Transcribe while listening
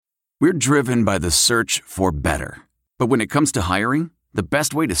We're driven by the search for better. But when it comes to hiring, the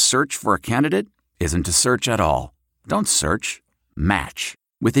best way to search for a candidate isn't to search at all. Don't search. Match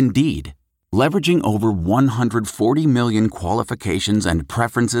with Indeed. Leveraging over 140 million qualifications and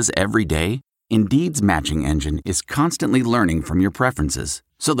preferences every day, Indeed's matching engine is constantly learning from your preferences.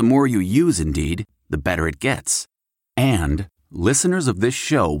 So the more you use Indeed, the better it gets. And listeners of this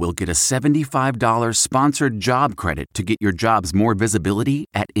show will get a $75 sponsored job credit to get your jobs more visibility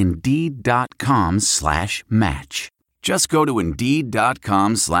at Indeed.com/match. Just go to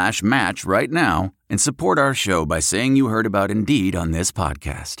Indeed.com/match right now and support our show by saying you heard about Indeed on this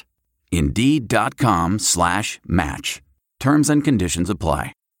podcast. Indeed.com/match. Terms and conditions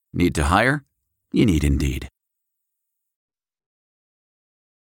apply. Need to hire? You need Indeed.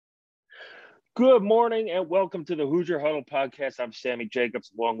 Good morning and welcome to the Hoosier Huddle podcast. I'm Sammy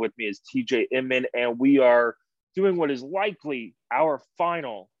Jacobs. Along with me is TJ Inman, and we are doing what is likely our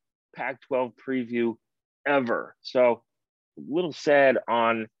final Pac-12 preview ever. So a little sad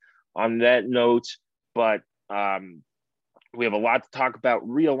on that note, but we have a lot to talk about: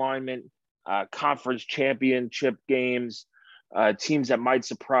 realignment, conference championship games, teams that might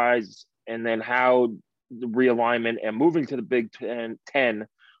surprise, and then how the realignment and moving to the Big Ten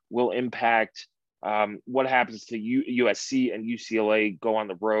will impact what happens to USC and UCLA go on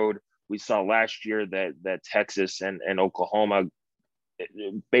the road. We saw last year that Texas and Oklahoma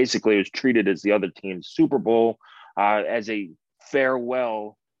basically was treated as the other team's Super Bowl, as a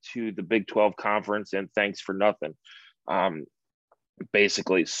farewell to the Big 12 conference and thanks for nothing,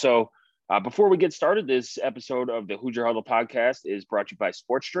 basically. So before we get started, this episode of the Hoosier Huddle podcast is brought to you by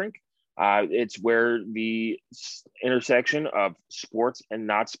Sports Drink. It's where the intersection of sports and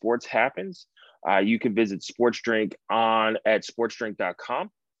not sports happens. You can visit Sports Drink at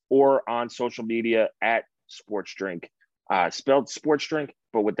sportsdrink.com or on social media at Sports Drink, spelled Sports Drink,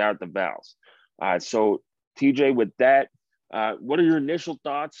 but without the vowels. So TJ, with that, what are your initial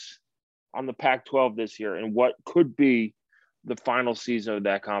thoughts on the Pac-12 this year and what could be the final season of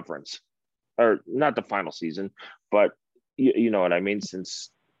that conference? Or not the final season, but you know what I mean,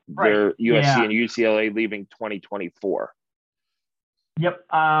 since they're USC and UCLA leaving 2024. Yep.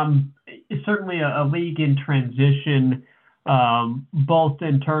 It's certainly a league in transition, both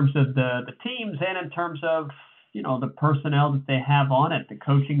in terms of the teams and in terms of, the personnel that they have on it, the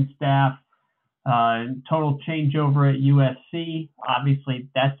coaching staff, total changeover at USC. Obviously,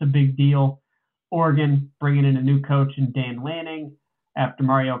 that's a big deal. Oregon bringing in a new coach in Dan Lanning after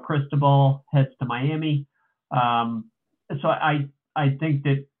Mario Cristobal heads to Miami. So I think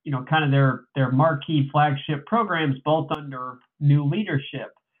that, kind of their marquee flagship programs, both under new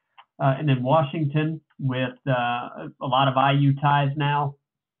leadership. And then Washington with a lot of IU ties now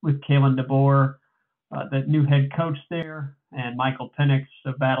with Kalen DeBoer, the new head coach there, and Michael Penix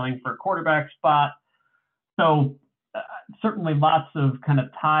battling for a quarterback spot. So certainly lots of kind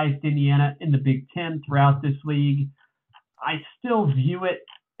of ties to Indiana in the Big Ten throughout this league. I still view it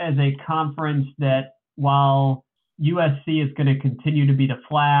as a conference that, while USC is going to continue to be the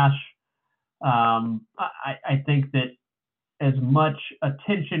flash, I think that as much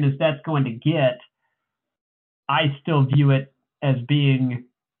attention as that's going to get, I still view it as being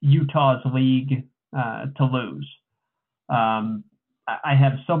Utah's league to lose. I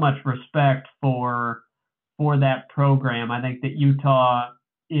have so much respect for that program. I think that Utah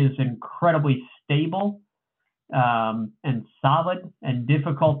is incredibly stable and solid and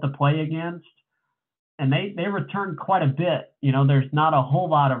difficult to play against. And they return quite a bit. There's not a whole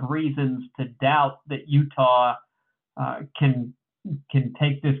lot of reasons to doubt that Utah can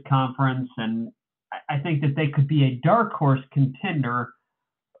take this conference. And I think that they could be a dark horse contender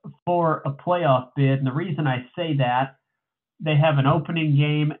for a playoff bid. And the reason I say that, they have an opening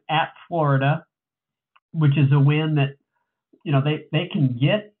game at Florida, which is a win that, they can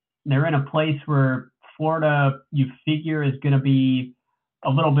get. They're in a place where Florida, you figure, is going to be a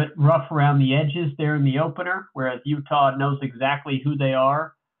little bit rough around the edges there in the opener, whereas Utah knows exactly who they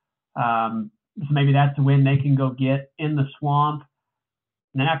are. So maybe that's a win they can go get in the Swamp.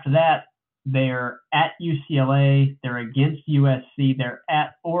 And then after that, they're at UCLA, they're against USC, they're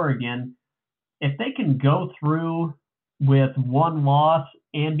at Oregon. If they can go through with one loss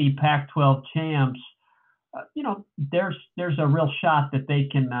and be Pac-12 champs, there's a real shot that they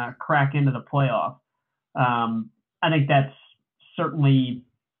can crack into the playoff. I think that's certainly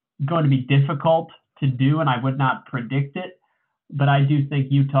going to be difficult to do, and I would not predict it. But I do think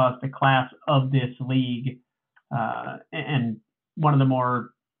Utah is the class of this league, and one of the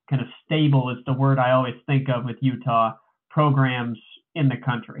more kind of stable is the word I always think of with Utah programs in the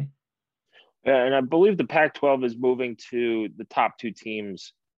country. Yeah, and I believe the Pac-12 is moving to the top two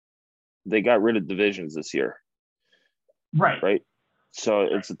teams they got rid of divisions this year. Right. Right. So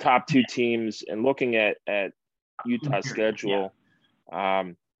it's the top two teams, and looking at Utah's schedule,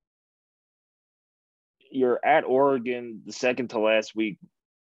 you're at Oregon the second to last week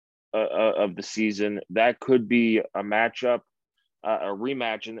of the season. That could be a matchup, a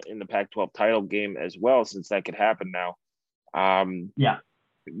rematch in the Pac-12 title game as well, since that could happen now.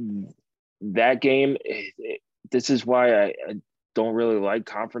 That game, this is why I don't really like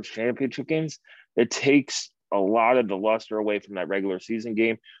conference championship games. It takes a lot of the luster away from that regular season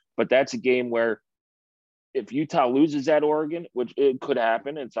game, but that's a game where if Utah loses at Oregon, which it could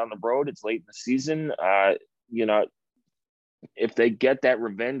happen, it's on the road, it's late in the season, if they get that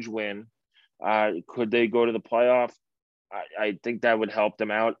revenge win, could they go to the playoff? I think that would help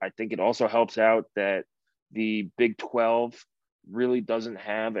them out. I think it also helps out that the Big 12 really doesn't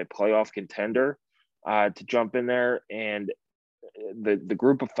have a playoff contender to jump in there. And the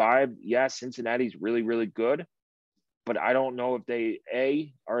group of five, Cincinnati's really, really good. But I don't know if they,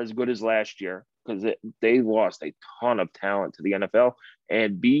 are as good as last year, because they lost a ton of talent to the NFL,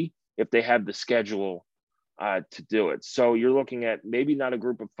 and B, if they have the schedule to do it. So you're looking at maybe not a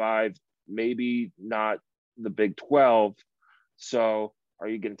group of five, maybe not the Big 12. So are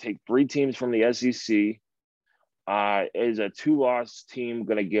you going to take three teams from the SEC? Is a two-loss team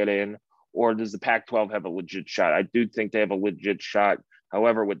going to get in, or does the Pac-12 have a legit shot? I do think they have a legit shot.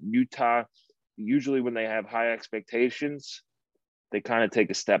 However, with Utah, usually when they have high expectations, they kind of take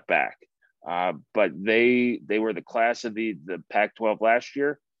a step back. But they were the class of the Pac-12 last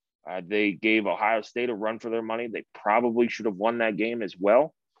year. They gave Ohio State a run for their money. They probably should have won that game as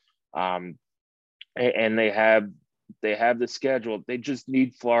well. And they have the schedule. They just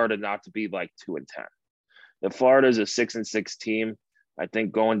need Florida not to be like 2-10. If Florida is a 6-6 team, I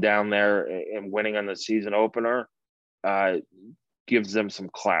think going down there and winning on the season opener gives them some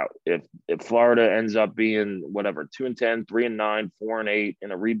clout. If Florida ends up being 2-10, 3-9, 4-8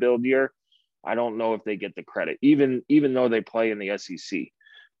 in a rebuild year, I don't know if they get the credit, even though they play in the SEC.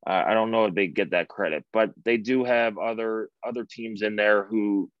 I don't know if they get that credit, but they do have other teams in there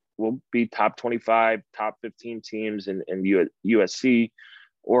who will be top 25, top 15 teams in USC,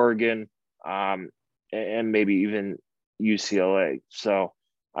 Oregon, and maybe even UCLA. So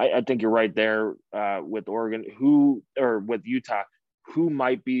I think you're right there with Oregon, with Utah, who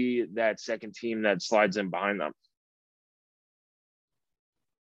might be that second team that slides in behind them.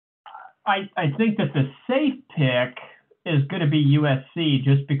 I think that the safe pick is going to be USC,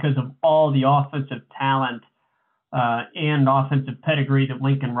 just because of all the offensive talent and offensive pedigree that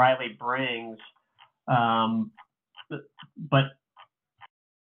Lincoln Riley brings. But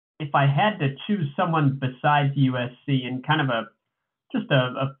if I had to choose someone besides USC and kind of a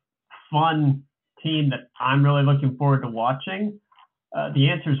fun team that I'm really looking forward to watching, the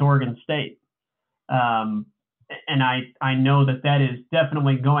answer is Oregon State. And I know that is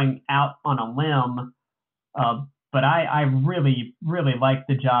definitely going out on a limb, but I really, really like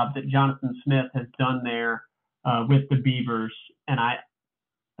the job that Jonathan Smith has done there with the Beavers. And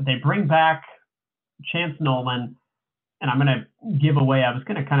they bring back Chance Nolan, and I'm going to give away, I was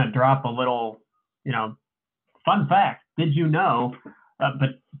going to kind of drop a little, fun fact. Did you know?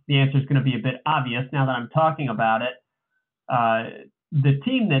 But the answer is going to be a bit obvious now that I'm talking about it. The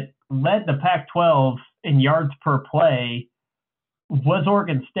team that led the Pac-12 in yards per play was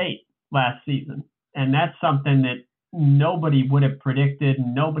Oregon State last season. And that's something that nobody would have predicted,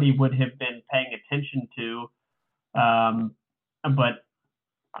 nobody would have been paying attention to. But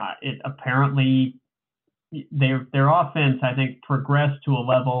it apparently, their offense, I think, progressed to a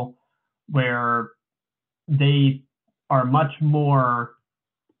level where they are much more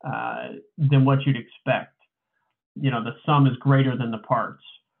than what you'd expect. The sum is greater than the parts.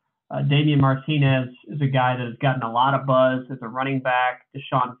 Damian Martinez is a guy that has gotten a lot of buzz as a running back.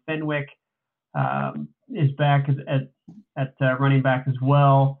 Deshaun Fenwick is back at running back as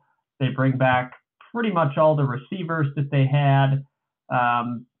well. They bring back pretty much all the receivers that they had.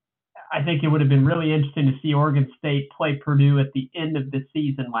 I think it would have been really interesting to see Oregon State play Purdue at the end of the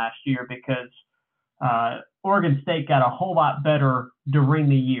season last year, because Oregon State got a whole lot better during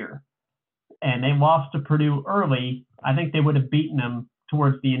the year, and they lost to Purdue early. I think they would have beaten them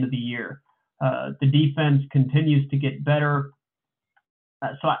towards the end of the year. The defense continues to get better.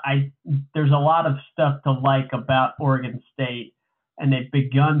 So there's a lot of stuff to like about Oregon State, and they've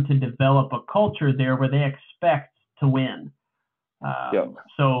begun to develop a culture there where they expect to win.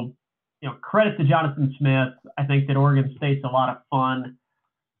 So, credit to Jonathan Smith. I think that Oregon State's a lot of fun.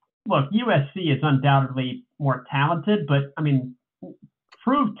 Look, USC is undoubtedly more talented, but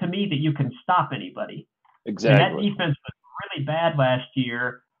prove to me that you can stop anybody. Exactly. And that defense was really bad last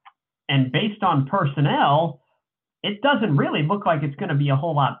year, And based on personnel, it doesn't really look like it's going to be a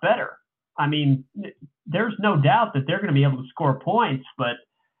whole lot better. I mean, there's no doubt that they're going to be able to score points, but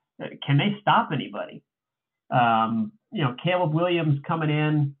can they stop anybody? Caleb Williams coming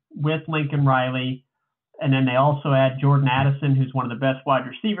in with Lincoln Riley, and then they also add Jordan Addison, who's one of the best wide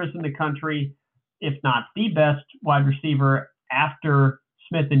receivers in the country, if not the best wide receiver after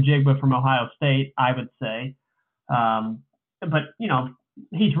Smith and Jigba from Ohio State, I would say. But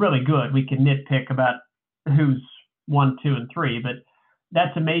he's really good. We can nitpick about who's 1, 2, and 3, but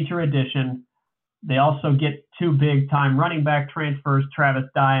that's a major addition. They also get 2 big-time running back transfers, Travis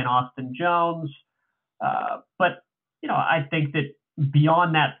Dye and Austin Jones. But I think that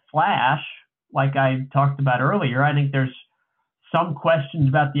beyond that flash, like I talked about earlier, I think there's some questions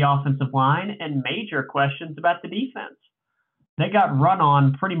about the offensive line and major questions about the defense. They got run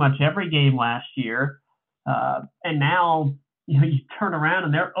on pretty much every game last year. And now, you turn around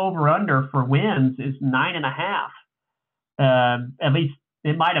and their over-under for wins is 9.5. At least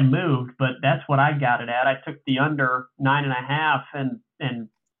it might have moved, but that's what I got it at. I took the under 9.5 and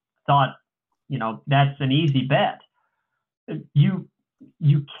thought, that's an easy bet. You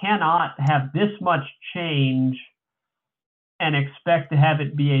cannot have this much change and expect to have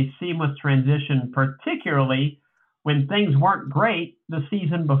it be a seamless transition, particularly when things weren't great the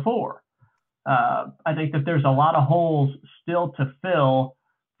season before. I think that there's a lot of holes still to fill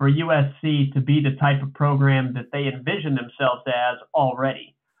for USC to be the type of program that they envision themselves as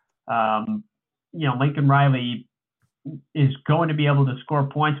already. Lincoln Riley is going to be able to score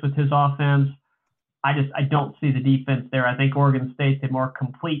points with his offense. I don't see the defense there. I think Oregon State's a more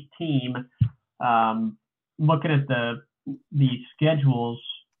complete team. Looking at the schedules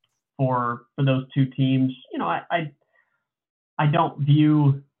for those two teams, I don't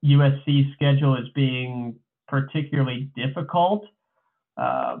view USC's schedule as being particularly difficult,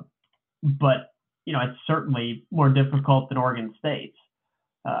 but it's certainly more difficult than Oregon State's.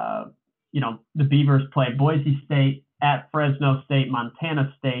 The Beavers play Boise State, at Fresno State,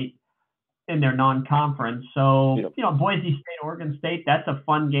 Montana State in their non-conference. So, Boise State, Oregon State, that's a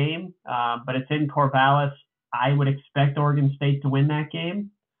fun game, but it's in Corvallis. I would expect Oregon State to win that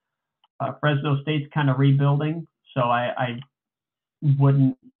game. Fresno State's kind of rebuilding, so I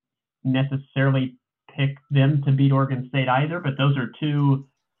wouldn't necessarily pick them to beat Oregon State either, but those are two,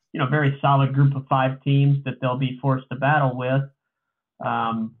 very solid group of 5 teams that they'll be forced to battle with.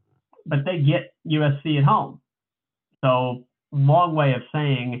 But they get USC at home. So long way of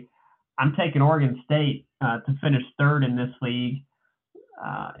saying I'm taking Oregon State to finish 3rd in this league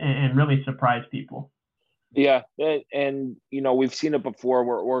and really surprise people. Yeah, and we've seen it before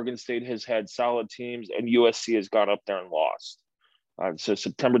where Oregon State has had solid teams and USC has gone up there and lost. So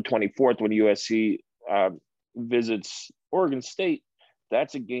September 24th, when USC visits Oregon State,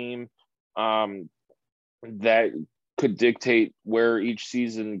 that's a game that could dictate where each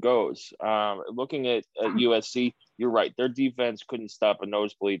season goes. Looking at USC, you're right. Their defense couldn't stop a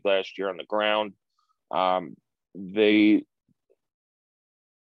nosebleed last year on the ground.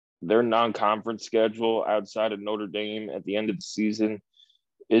 Their non-conference schedule outside of Notre Dame at the end of the season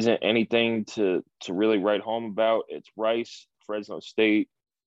isn't anything to really write home about. It's Rice, Fresno State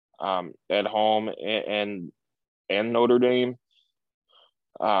at home, and Notre Dame.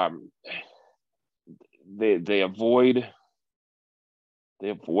 They avoid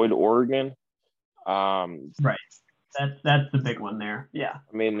Oregon. Right. That's the big one there. Yeah.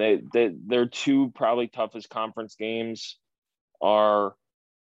 I mean, their 2 probably toughest conference games are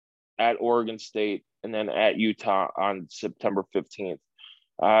at Oregon State and then at Utah on September 15th.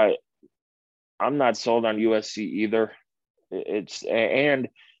 I'm not sold on USC either. And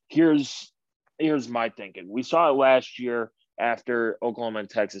here's my thinking. We saw it last year after Oklahoma and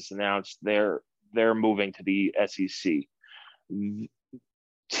Texas announced they're moving to the SEC.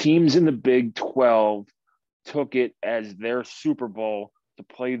 Teams in the Big 12 took it as their Super Bowl to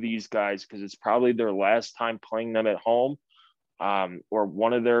play these guys because it's probably their last time playing them at home, or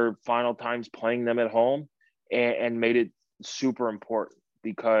one of their final times playing them at home, and made it super important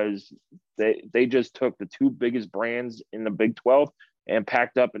because they just took the 2 biggest brands in the Big 12 and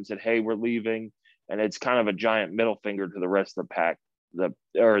packed up and said, hey, we're leaving. And it's kind of a giant middle finger to the rest of the pack, the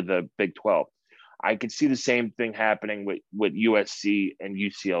Big 12. I could see the same thing happening with USC and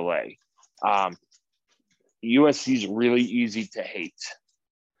UCLA. USC is really easy to hate.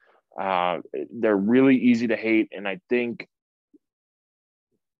 They're really easy to hate. And I think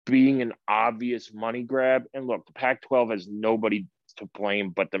being an obvious money grab, and look, the Pac-12 has nobody to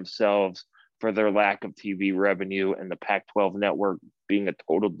blame but themselves for their lack of TV revenue and the Pac-12 network being a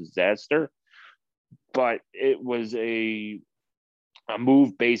total disaster. But it was a a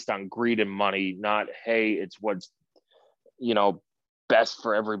move based on greed and money, not, hey, it's what's, best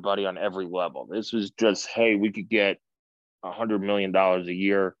for everybody on every level. This was just, hey, we could get $100 million a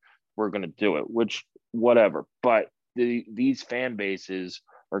year. We're going to do it, which whatever. But these fan bases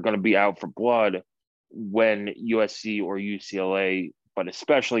are going to be out for blood when USC or UCLA, but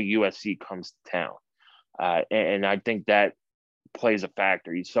especially USC, comes to town. And I think that plays a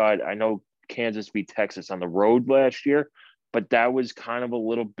factor. You saw it. I know Kansas beat Texas on the road last year, but that was kind of a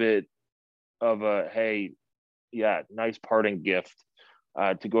little bit of a, hey, yeah, nice parting gift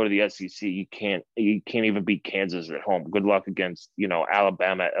to go to the SEC. You can't even beat Kansas at home. Good luck against,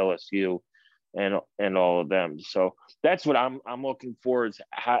 Alabama, LSU, and all of them. So that's what I'm looking for, is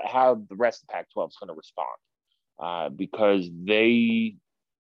how the rest of Pac-12 is going to respond, because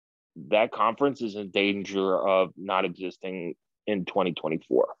that conference is in danger of not existing in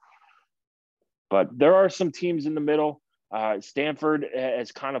 2024. But there are some teams in the middle. Stanford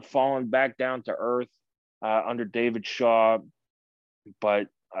has kind of fallen back down to earth under David Shaw, but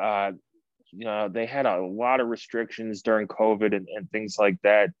they had a lot of restrictions during COVID and things like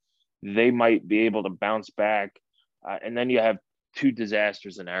that. They might be able to bounce back. And then you have two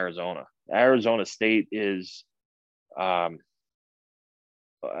disasters in Arizona. Arizona State is a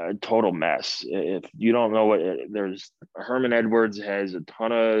total mess. If you don't know there's Herman Edwards has a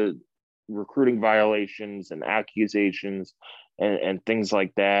ton of recruiting violations and accusations and things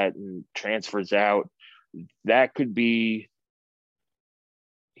like that, and transfers out. That could be,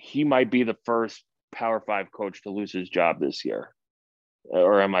 he might be the first Power 5 coach to lose his job this year.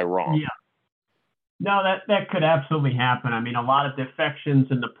 Or am I wrong? Yeah. No, that could absolutely happen. I mean, a lot of defections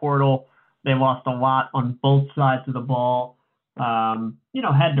in the portal. They lost a lot on both sides of the ball.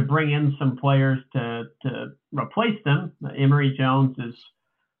 Had to bring in some players to replace them. Emory Jones is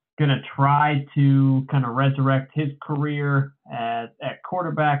going to try to kind of resurrect his career at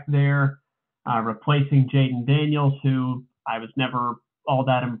quarterback there, replacing Jaden Daniels, who I was never all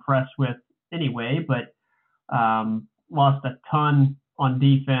that impressed with anyway, but lost a ton on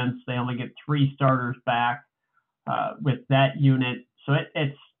defense. They only get 3 starters back with that unit. So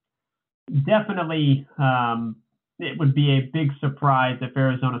it's definitely it would be a big surprise if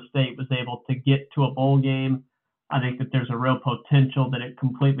Arizona State was able to get to a bowl game. I think that there's a real potential that it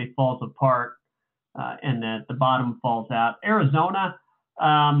completely falls apart and that the bottom falls out. Arizona,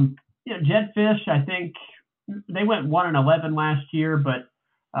 Jedd Fisch, I think they went 1-11 last year, but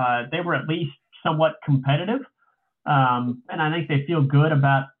they were at least somewhat competitive. And I think they feel good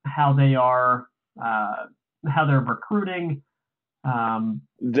about how they are, how they're recruiting.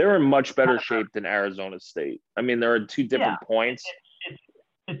 They're in much better shape than Arizona State. I mean, there are 2 different points.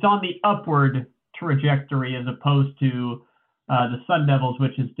 It's on the upward trajectory as opposed to the Sun Devils,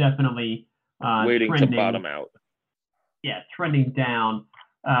 which is definitely waiting to bottom out. Yeah, trending down.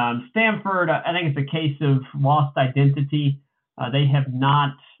 Stanford, I think it's a case of lost identity. They have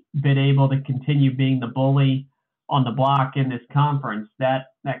not been able to continue being the bully on the block in this conference. That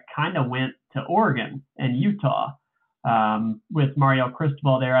kind of went to Oregon and Utah with Mario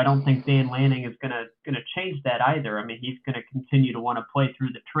Cristobal there. I don't think Dan Lanning is going to change that either. I mean, he's going to continue to want to play through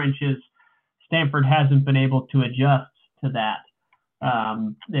the trenches. Stanford hasn't been able to adjust to that.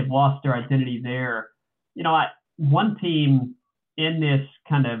 They've lost their identity there. One team in this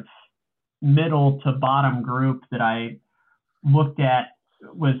kind of middle to bottom group that I looked at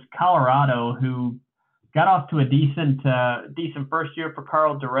was Colorado, who got off to a decent first year for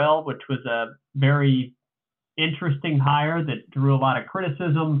Karl Dorrell, which was a very interesting hire that drew a lot of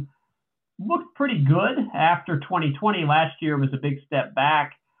criticism. Looked pretty good after 2020. Last year was a big step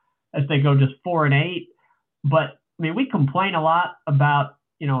back as they go just 4-8. But I mean, we complain a lot about,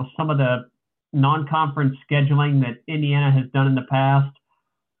 some of the non-conference scheduling that Indiana has done in the past.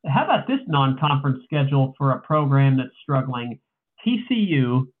 How about this non-conference schedule for a program that's struggling?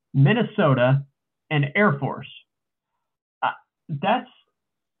 TCU, Minnesota, and Air Force. That's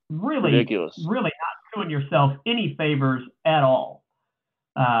really ridiculous. Really not doing yourself any favors at all.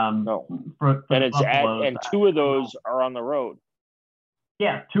 No. For and it's and 2 of those are on the road.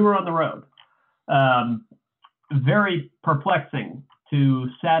 Yeah, 2 are on the road. Very perplexing to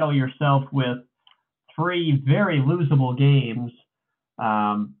saddle yourself with 3 very losable games.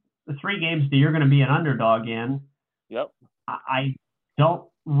 The 3 games that you're going to be an underdog in. Yep. I don't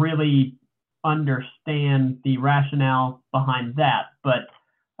really understand the rationale behind that, but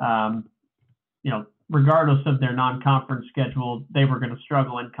regardless of their non-conference schedule, they were going to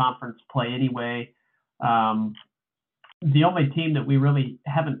struggle in conference play anyway. The only team that we really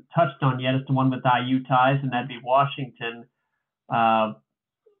haven't touched on yet is the one with IU ties, and that'd be Washington.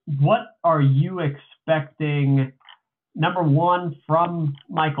 What are you expecting number one from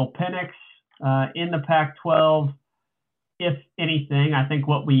Michael Penix in the Pac-12. If anything, I think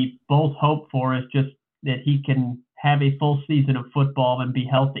what we both hope for is just that he can have a full season of football and be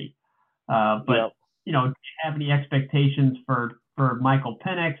healthy. But do you have any expectations for Michael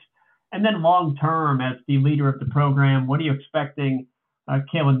Penix? And then long term, as the leader of the program, what are you expecting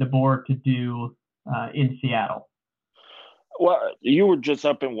Kalen DeBoer to do in Seattle? Well, you were just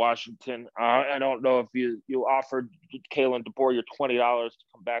up in Washington. I don't know if you offered Kalen DeBoer your $20 to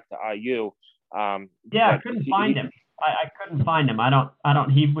come back to IU. I couldn't find him. I couldn't find him.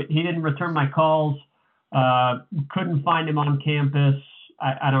 He didn't return my calls. Couldn't find him on campus.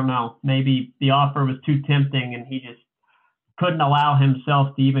 I don't know. Maybe the offer was too tempting and he just couldn't allow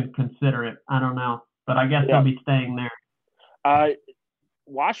himself to even consider it. I don't know. But I guess he'll be staying there.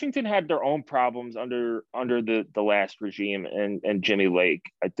 Washington had their own problems under the last regime and Jimmy Lake.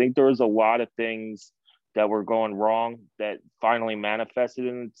 I think there was a lot of things that were going wrong that finally manifested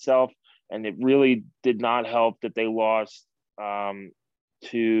in itself. And it really did not help that they lost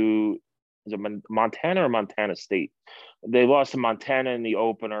to Montana or Montana State. They lost to Montana in the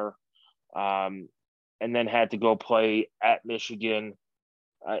opener, and then had to go play at Michigan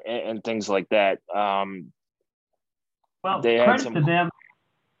and things like that. Credit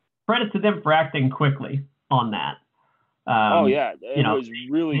to them for acting quickly on that. It was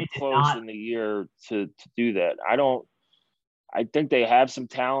really close in the year to do that. I think they have some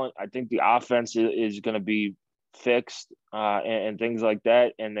talent. I think the offense is going to be fixed and things like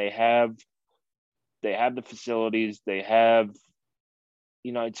that. And they have the facilities. They have,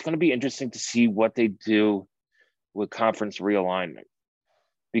 it's going to be interesting to see what they do with conference realignment,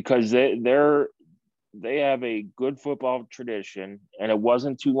 because they have a good football tradition. And it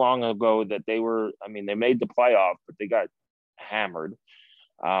wasn't too long ago that they made the playoff, but they got hammered.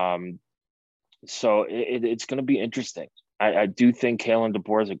 So it's going to be interesting. I do think Kalen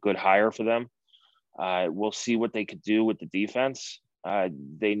DeBoer is a good hire for them. We'll see what they could do with the defense.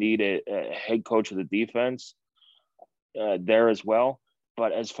 They need a head coach of the defense there as well.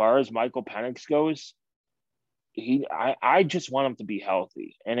 But as far as Michael Penix goes, I just want him to be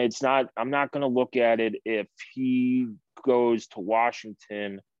healthy. And I'm not going to look at it if he goes to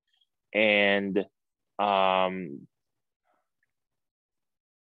Washington and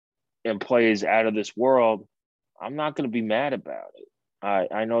plays out of this world. I'm not going to be mad about it.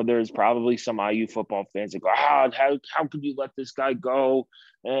 I know there's probably some IU football fans that go, how could you let this guy go?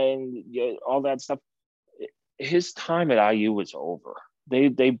 And all that stuff. His time at IU was over.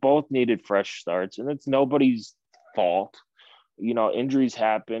 They both needed fresh starts, and it's nobody's fault. Injuries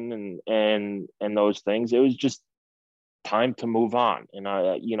happen and those things. It was just time to move on. And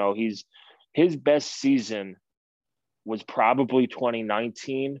his best season was probably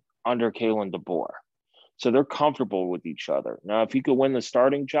 2019 under Kalen DeBoer. So they're comfortable with each other. Now, if he could win the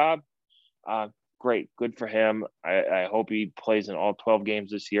starting job, great, good for him. I hope he plays in all 12 games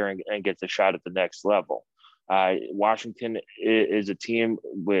this year and gets a shot at the next level. Washington is a team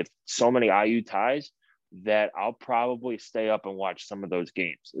with so many IU ties that I'll probably stay up and watch some of those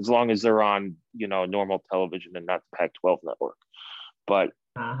games, as long as they're on, normal television and not the Pac-12 network. But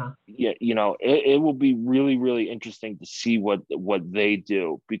it will be really, really interesting to see what they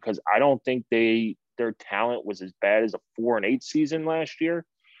do, because I don't think their talent was as bad as a 4-8 season last year.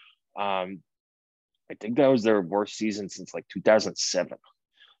 I think that was their worst season since like 2007.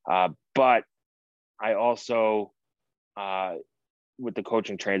 But I also, with the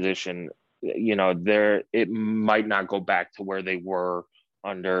coaching transition, it might not go back to where they were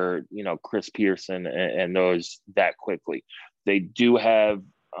under, Chris Pearson and those that quickly. They do play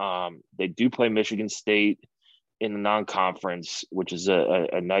Michigan State in the non-conference, which is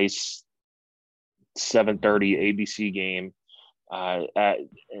a nice 7:30 ABC game.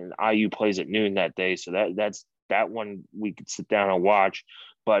 And IU plays at noon that day, so that's that one we could sit down and watch.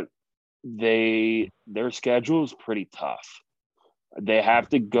 But their schedule is pretty tough. They have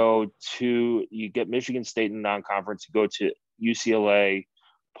to you get Michigan State in the non-conference, you go to UCLA.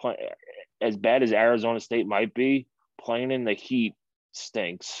 As bad as Arizona State might be, playing in the heat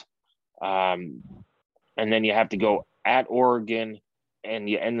stinks. And then you have to go at Oregon, and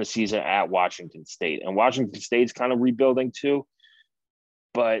you end the season at Washington State. And Washington State's kind of rebuilding too.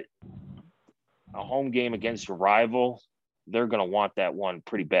 But a home game against a rival, they're going to want that one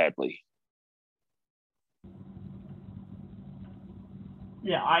pretty badly.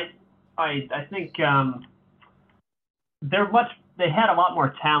 Yeah, I think they had a lot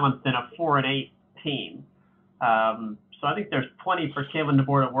more talent than a 4-8 team. So I think there's plenty for Kalen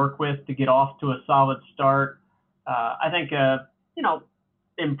DeBoer to work with to get off to a solid start. I think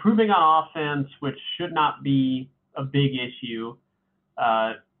improving on offense, which should not be a big issue.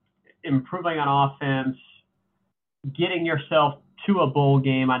 Improving on offense, getting yourself to a bowl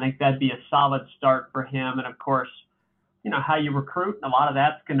game, I think that'd be a solid start for him. And of course, how you recruit, a lot of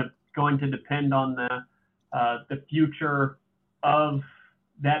that's going to depend on the future of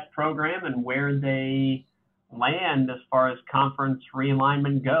that program and where they land as far as conference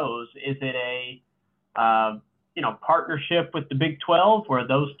realignment goes. Is it a partnership with the Big 12 where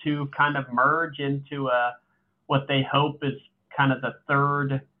those two kind of merge into what they hope is kind of the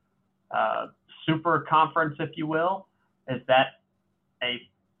third super conference, if you will? Is that a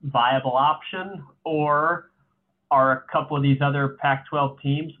viable option, or are a couple of these other Pac-12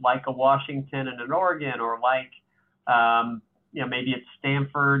 teams like a Washington and an Oregon, or like maybe it's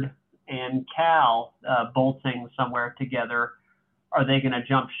Stanford and Cal bolting somewhere together? Are they going to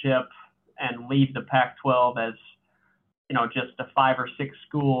jump ship and leave the Pac-12 as just a 5 or 6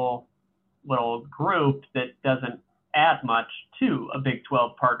 school little group that doesn't add much to a Big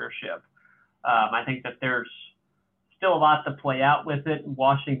 12 partnership? I think that there's still a lot to play out with it.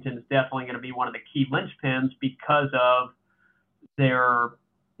 Washington is definitely going to be one of the key linchpins because of their,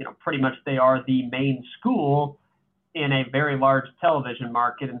 pretty much they are the main school in a very large television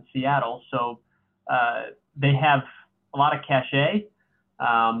market in Seattle. So they have a lot of cachet,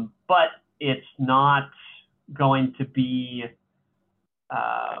 but it's not going to be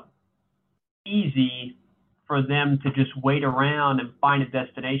easy for them to just wait around and find a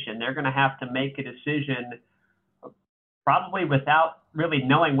destination. They're going to have to make a decision probably without really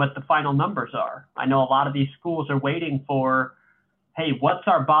knowing what the final numbers are. I know a lot of these schools are waiting for, hey, what's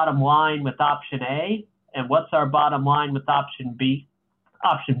our bottom line with option A and what's our bottom line with option B?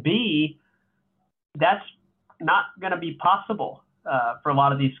 Option B, that's not going to be possible for a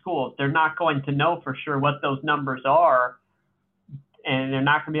lot of these schools. They're not going to know for sure what those numbers are, and they're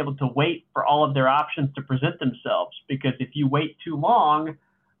not going to be able to wait for all of their options to present themselves, because if you wait too long,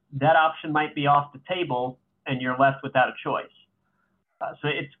 that option might be off the table and you're left without a choice. So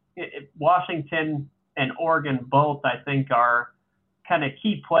Washington and Oregon both, I think, are kind of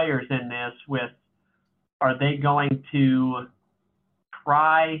key players in this. With, are they going to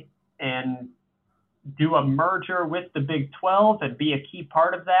try and do a merger with the Big 12 and be a key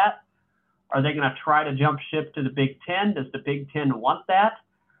part of that? Are they going to try to jump ship to the Big 10? Does the Big 10 want that?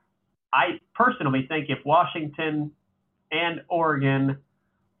 I personally think if Washington and Oregon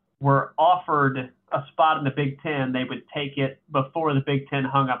were offered a spot in the Big 10, they would take it before the Big 10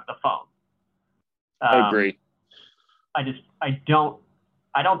 hung up the phone. I agree. I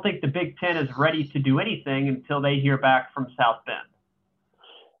don't think the Big 10 is ready to do anything until they hear back from South Bend.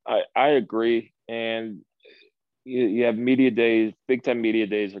 I agree. And you have media days, Big 10 media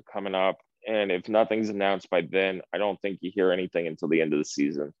days are coming up. And if nothing's announced by then, I don't think you hear anything until the end of the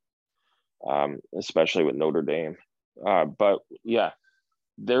season, especially with Notre Dame. But yeah,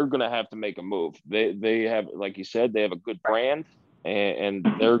 they're going to have to make a move. They have, like you said, they have a good brand, and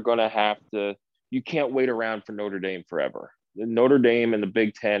they're going to have to. You can't wait around for Notre Dame forever. Notre Dame and the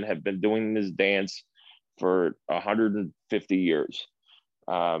Big 10 have been doing this dance for 150 years.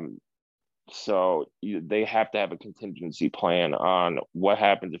 So they have to have a contingency plan on what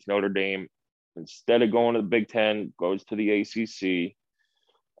happens if Notre Dame, instead of going to the Big 10, goes to the ACC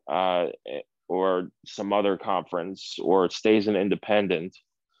or some other conference, or stays an independent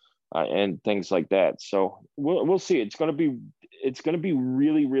and things like that. So we'll see. It's going to be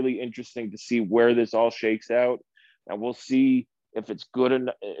really, really interesting to see where this all shakes out, and we'll see if it's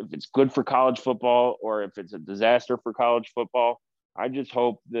good for college football or if it's a disaster for college football. I just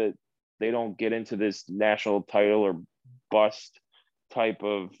hope that they don't get into this national title or bust type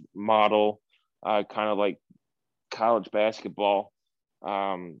of model, kind of like college basketball.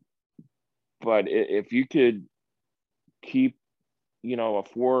 But if you could keep, a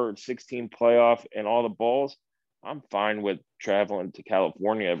 4-16 playoff and all the bowls, I'm fine with traveling to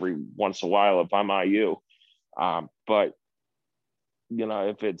California every once in a while if I'm IU. But,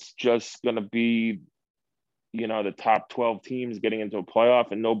 if it's just going to be, the top 12 teams getting into a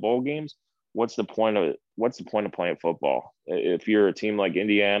playoff and no bowl games, what's the point of playing football? If you're a team like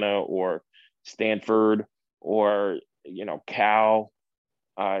Indiana or Stanford or, Cal,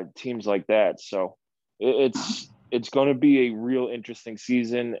 teams like that. So it's going to be a real interesting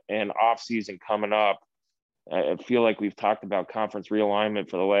season and off season coming up. I feel like we've talked about conference realignment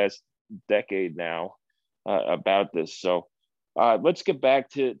for the last decade now about this. So let's get back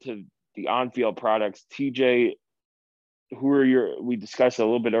to the on-field products. TJ, we discussed it a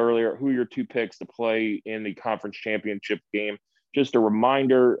little bit earlier, who are your 2 picks to play in the conference championship game? Just a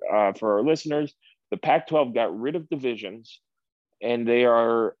reminder for our listeners, the Pac-12 got rid of divisions, and they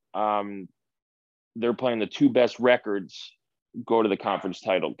are they're playing the two best records go to the conference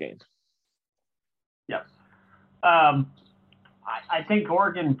title game. Yep. I think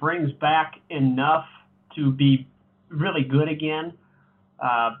Oregon brings back enough to be really good again.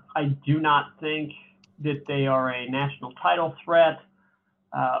 I do not think that they are a national title threat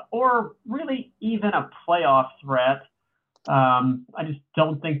or really even a playoff threat. I just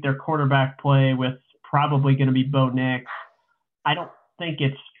don't think their quarterback play with probably going to be Bo Nix. I don't think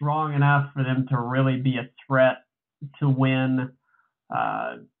it's strong enough for them to really be a threat to win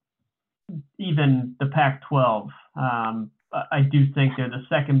even the Pac-12. I do think they're the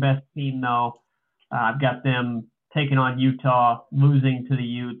second best team, though. I've got them taking on Utah, losing to the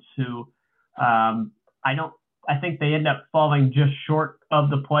Utes, who I think they end up falling just short of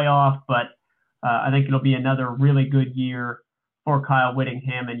the playoff, but I think it'll be another really good year for Kyle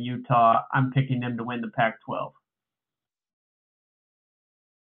Whittingham and Utah. I'm picking them to win the Pac-12.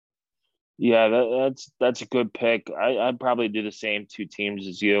 Yeah, that's a good pick. I'd probably do the same two teams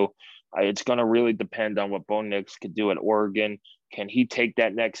as you. It's going to really depend on what Bo Nix could do at Oregon. Can he take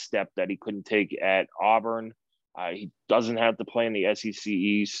that next step that he couldn't take at Auburn? He doesn't have to play in the SEC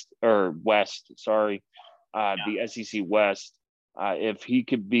East or West. Sorry, the SEC West. If he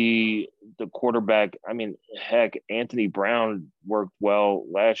could be the quarterback, I mean, heck, Anthony Brown worked well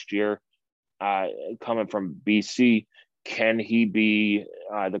last year, coming from BC. Can he be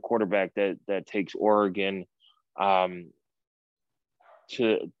the quarterback that takes Oregon to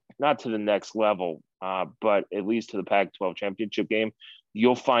not to the next level, but at least to the Pac-12 championship game?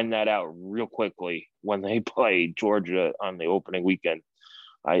 You'll find that out real quickly when they play Georgia on the opening weekend.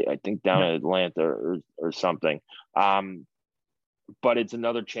 I think down in Atlanta or something. But it's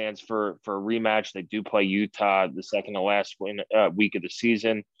another chance for a rematch. They do play Utah the second to last week of the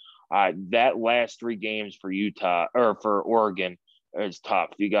season. That last three games for Utah or for Oregon is tough.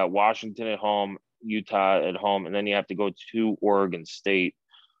 You got Washington at home, Utah at home, and then you have to go to Oregon State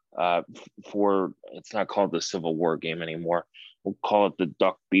for, it's not called the Civil War game anymore. We'll call it the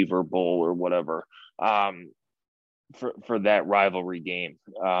Duck Beaver Bowl or whatever, for that rivalry game.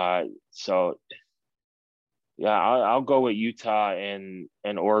 So yeah, I'll go with Utah and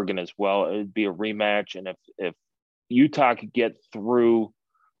Oregon as well. It'd be a rematch, and if Utah could get through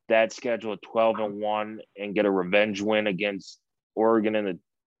that schedule at 12-1 and get a revenge win against Oregon in the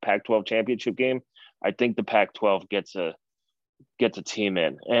Pac-12 championship game, I think the Pac-12 gets a team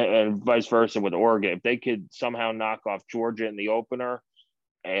in, and vice versa with Oregon. If they could somehow knock off Georgia in the opener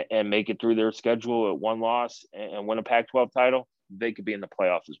and make it through their schedule at one loss and win a Pac-12 title, they could be in the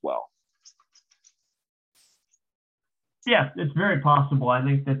playoffs as well. Yeah, it's very possible. I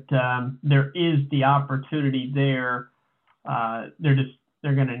think that there is the opportunity there.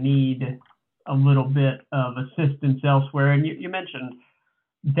 They're going to need a little bit of assistance elsewhere. And you mentioned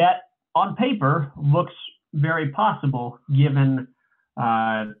that on paper looks very possible given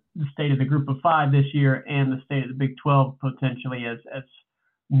the state of the Group of Five this year and the state of the Big 12 potentially as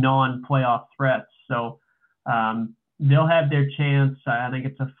non-playoff threats. So they'll have their chance. I think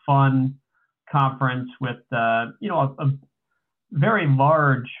it's a fun conference with a very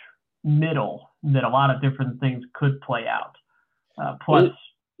large middle that a lot of different things could play out. Plus,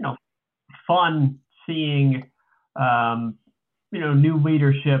 fun seeing new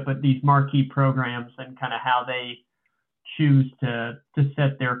leadership at these marquee programs and kind of how they choose to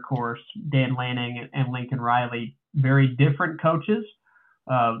set their course. Dan Lanning and Lincoln Riley, very different coaches,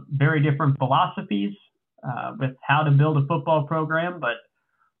 very different philosophies with how to build a football program, but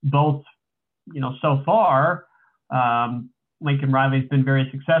both, so far, Lincoln Riley's been very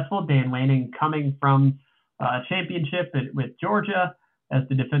successful. Dan Lanning coming from a championship with Georgia as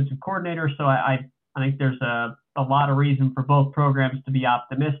the defensive coordinator. So I think there's a lot of reason for both programs to be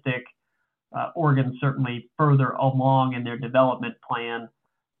optimistic. Oregon's certainly further along in their development plan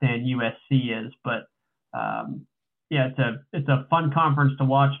than USC is, but it's a fun conference to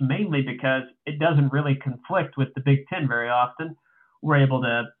watch, mainly because it doesn't really conflict with the Big Ten very often. We're able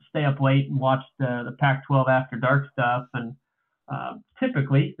to stay up late and watch the Pac-12 after dark stuff, and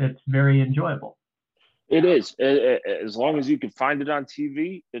typically it's very enjoyable. It is. As long as you can find it on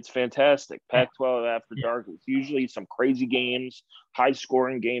TV, it's fantastic. Pac-12 after dark, it's usually some crazy games,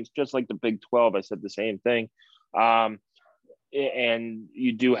 high-scoring games, just like the Big 12. I said the same thing. And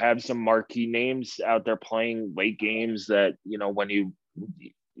you do have some marquee names out there playing late games that, when you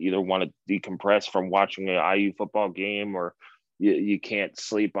either want to decompress from watching an IU football game or you can't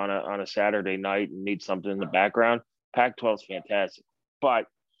sleep on a Saturday night and need something in the background. Pac-12 is fantastic, but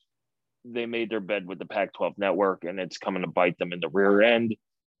they made their bed with the Pac-12 network, and it's coming to bite them in the rear end.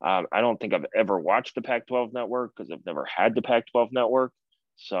 I don't think I've ever watched the Pac-12 network because I've never had the Pac-12 network.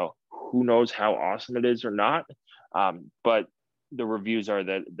 So who knows how awesome it is or not. But the reviews are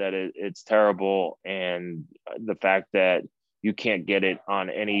that it's terrible, and the fact that you can't get it on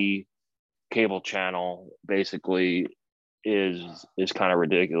any cable channel basically is kind of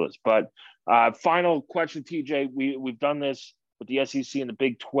ridiculous. But final question, TJ, we've done this with the SEC and the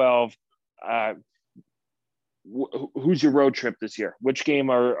Big 12. Who's your road trip this year? Which game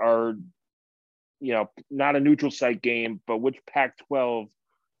are not a neutral site game, but which Pac-12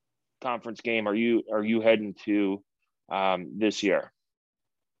 conference game are you heading to this year?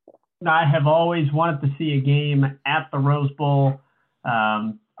 I have always wanted to see a game at the Rose Bowl.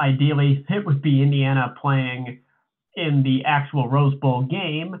 Ideally, it would be Indiana playing in the actual Rose Bowl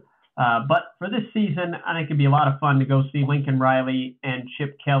game. But for this season, I think it'd be a lot of fun to go see Lincoln Riley and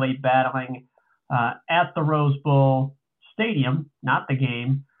Chip Kelly battling at the Rose Bowl Stadium, not the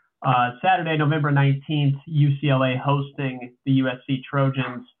game. Saturday, November 19th, UCLA hosting the USC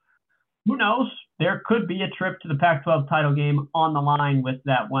Trojans. Who knows? There could be a trip to the Pac-12 title game on the line with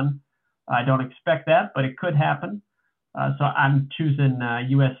that one. I don't expect that, but it could happen. So I'm choosing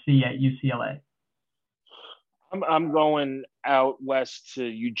USC at UCLA. I'm going out west to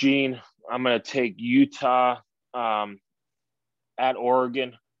Eugene. I'm going to take Utah at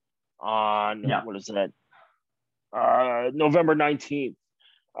Oregon on, what is that? November 19th.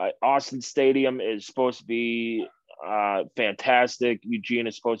 Austin Stadium is supposed to be fantastic. Eugene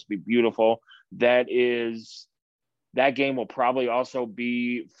is supposed to be beautiful. That game will probably also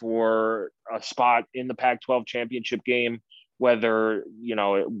be for a spot in the Pac-12 championship game, whether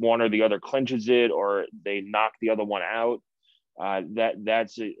one or the other clinches it or they knock the other one out.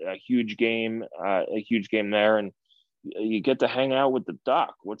 That's a huge game, there, and you get to hang out with the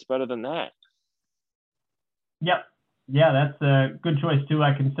Duck. What's better than that? Yep. Yeah, that's a good choice too.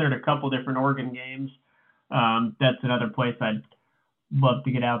 I considered a couple different Oregon games. That's another place I'd love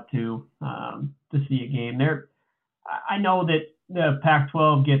to get out to see a game there. I know that the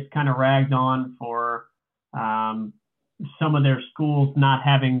Pac-12 gets kind of ragged on for some of their schools not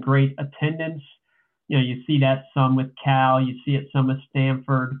having great attendance. You see that some with Cal, you see it some with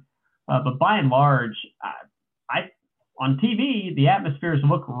Stanford, but by and large, on TV the atmospheres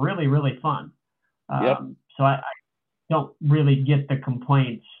look really, really fun. Yep. So I don't really get the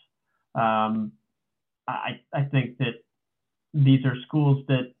complaints. I think that these are schools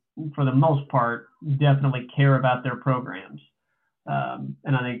that, for the most part, definitely care about their programs.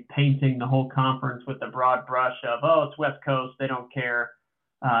 And I think painting the whole conference with the broad brush of, it's West Coast, they don't care,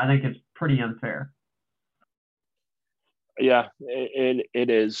 I think it's pretty unfair. Yeah, it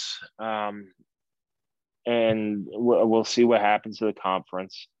is. And we'll see what happens to the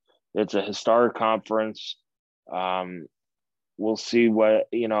conference. It's a historic conference. We'll see what,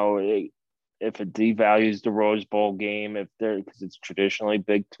 if it devalues the Rose Bowl game, because it's traditionally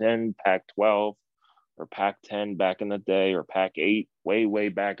Big Ten, Pac-12, or Pac-10 back in the day, or Pac-8 way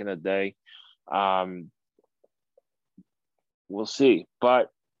back in the day. We'll see.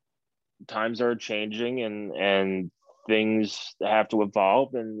 But times are changing and things have to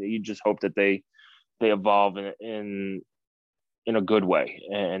evolve, and you just hope that they evolve in a good way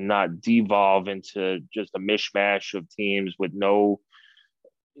and not devolve into just a mishmash of teams with no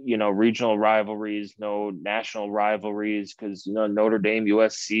regional rivalries, no national rivalries, because Notre Dame,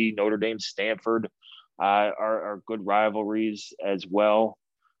 USC, Notre Dame, Stanford are good rivalries as well.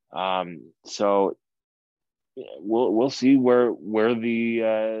 So we'll see where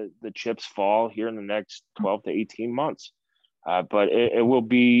the chips fall here in the next 12 to 18 months. But it will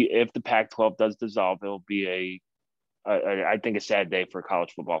be, if the Pac-12 does dissolve, it'll be I think a sad day for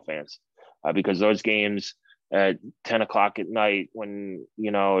college football fans, because those games at 10 o'clock at night, when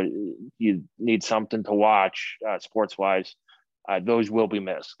you need something to watch sports wise, those will be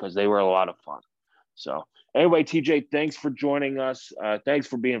missed, because they were a lot of fun. So anyway, TJ, thanks for joining us. Thanks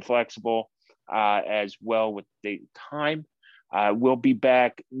for being flexible as well with date and time. We'll be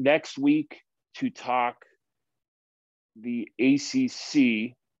back next week to talk the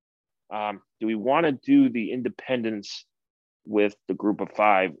ACC. Do we want to do the independents with the group of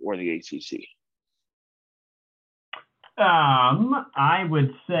 5 or the ACC? I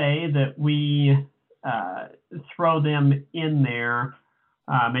would say that we throw them in there,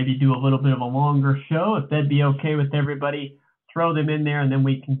 maybe do a little bit of a longer show, if that'd be okay with everybody. Throw them in there, and then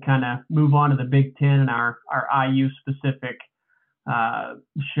we can kind of move on to the Big Ten and our IU specific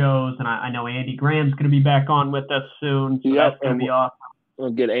shows. And I know Andy Graham's going to be back on with us soon, so that's going to be awesome.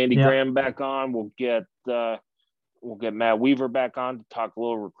 We'll get Andy Graham back on. We'll get Matt Weaver back on to talk a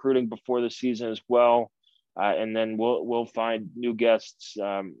little recruiting before the season as well. And then we'll find new guests,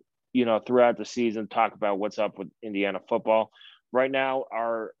 throughout the season, talk about what's up with Indiana football. right now,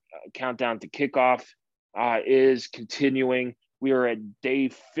 our countdown to kickoff is continuing. We are at day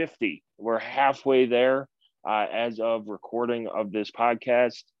 50. We're halfway there as of recording of this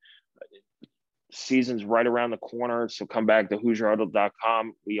podcast. Season's right around the corner, so come back to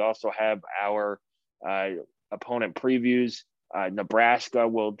HoosierHuddle.com. We also have our opponent previews. Nebraska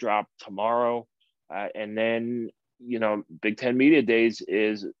will drop tomorrow, and then Big Ten Media Days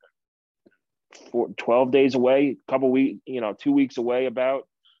is 12 days away, 2 weeks away. About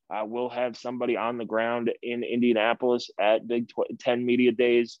we'll have somebody on the ground in Indianapolis at Big Ten Media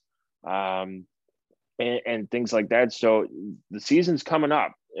Days, and things like that. So the season's coming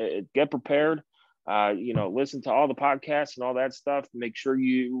up. Get prepared. Listen to all the podcasts and all that stuff. Make sure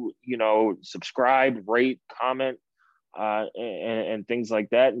you subscribe, rate, comment, and things like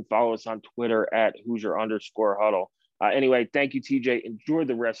that, and follow us on Twitter at Hoosier_Huddle. Anyway, thank you, TJ. Enjoy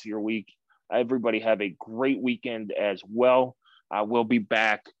the rest of your week. Everybody have a great weekend as well. We'll be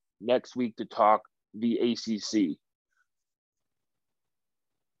back next week to talk the ACC.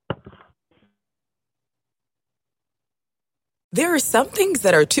 There are some things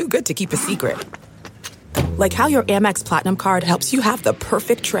that are too good to keep a secret. Like how your Amex Platinum card helps you have the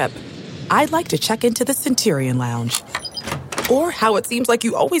perfect trip. I'd like to check into the Centurion Lounge. Or how it seems like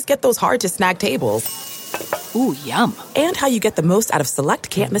you always get those hard-to-snag tables. Ooh, yum. And how you get the most out of select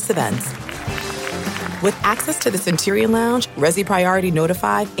can't-miss events. With access to the Centurion Lounge, Resi Priority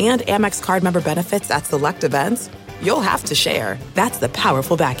Notified, and Amex card member benefits at select events, you'll have to share. That's the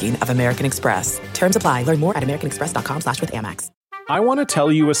powerful backing of American Express. Terms apply. Learn more at americanexpress.com/withAmex. I want to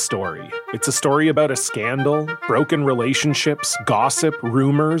tell you a story. It's a story about a scandal, broken relationships, gossip,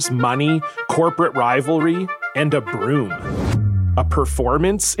 rumors, money, corporate rivalry, and a broom. A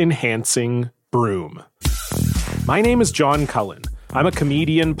performance-enhancing broom. My name is John Cullen. I'm a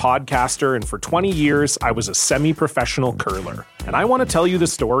comedian, podcaster, and for 20 years, I was a semi-professional curler. And I want to tell you the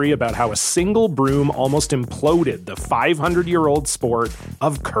story about how a single broom almost imploded the 500-year-old sport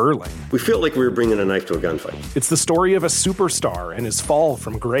of curling. We felt like we were bringing a knife to a gunfight. It's the story of a superstar and his fall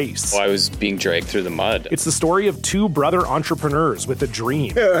from grace. I was being dragged through the mud. It's the story of two brother entrepreneurs with a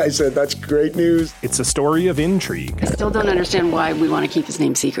dream. I said, that's great news. It's a story of intrigue. I still don't understand why we want to keep his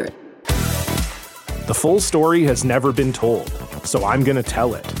name secret. The full story has never been told, so I'm going to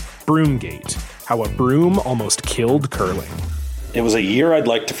tell it. Broomgate, how a broom almost killed curling. It was a year I'd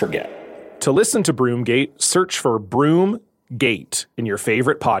like to forget. To listen to Broomgate, search for Broomgate in your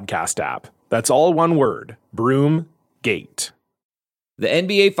favorite podcast app. That's all one word, Broomgate. The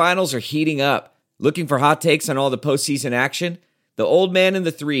NBA Finals are heating up. Looking for hot takes on all the postseason action? The Old Man and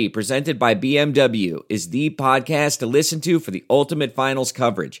the Three, presented by BMW, is the podcast to listen to for the ultimate finals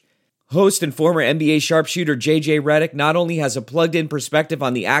coverage. Host and former NBA sharpshooter JJ Redick not only has a plugged-in perspective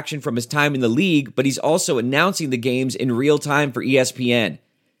on the action from his time in the league, but he's also announcing the games in real time for ESPN.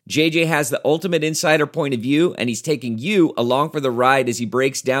 JJ has the ultimate insider point of view, and he's taking you along for the ride as he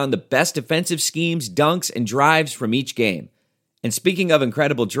breaks down the best defensive schemes, dunks, and drives from each game. And speaking of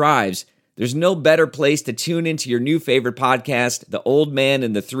incredible drives, there's no better place to tune into your new favorite podcast, The Old Man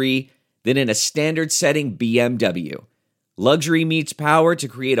and the Three, than in a standard-setting BMW. Luxury meets power to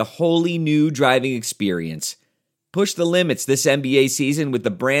create a wholly new driving experience. Push the limits this NBA season with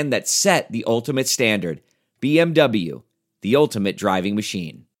the brand that set the ultimate standard. BMW, the ultimate driving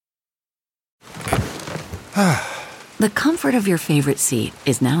machine. The comfort of your favorite seat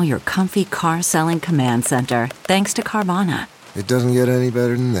is now your comfy car selling command center, thanks to Carvana. It doesn't get any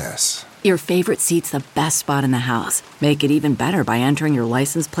better than this. Your favorite seat's the best spot in the house. Make it even better by entering your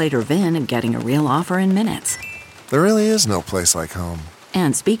license plate or VIN and getting a real offer in minutes. There really is no place like home.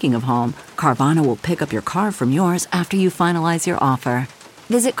 And speaking of home, Carvana will pick up your car from yours after you finalize your offer.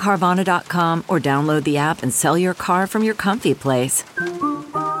 Visit Carvana.com or download the app and sell your car from your comfy place.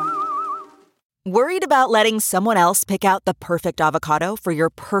 Worried about letting someone else pick out the perfect avocado for your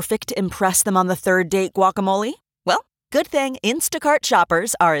perfect impress-them-on-the-third-date guacamole? Well, good thing Instacart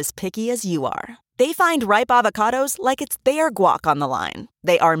shoppers are as picky as you are. They find ripe avocados like it's their guac on the line.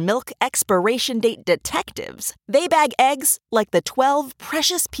 They are milk expiration date detectives. They bag eggs like the 12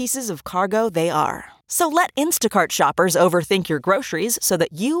 precious pieces of cargo they are. So let Instacart shoppers overthink your groceries so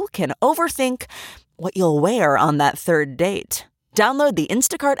that you can overthink what you'll wear on that third date. Download the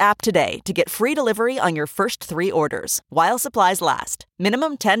Instacart app today to get free delivery on your first 3 orders, while supplies last.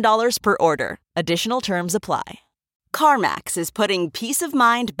 Minimum $10 per order. Additional terms apply. CarMax is putting peace of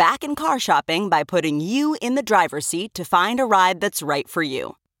mind back in car shopping by putting you in the driver's seat to find a ride that's right for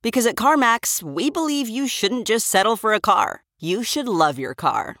you. Because at CarMax, we believe you shouldn't just settle for a car. You should love your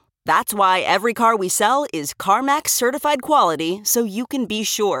car. That's why every car we sell is CarMax certified quality, so you can be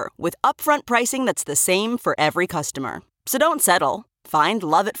sure with upfront pricing that's the same for every customer. So don't settle. Find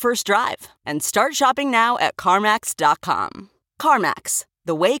love at first drive and start shopping now at CarMax.com. CarMax,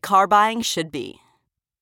 the way car buying should be.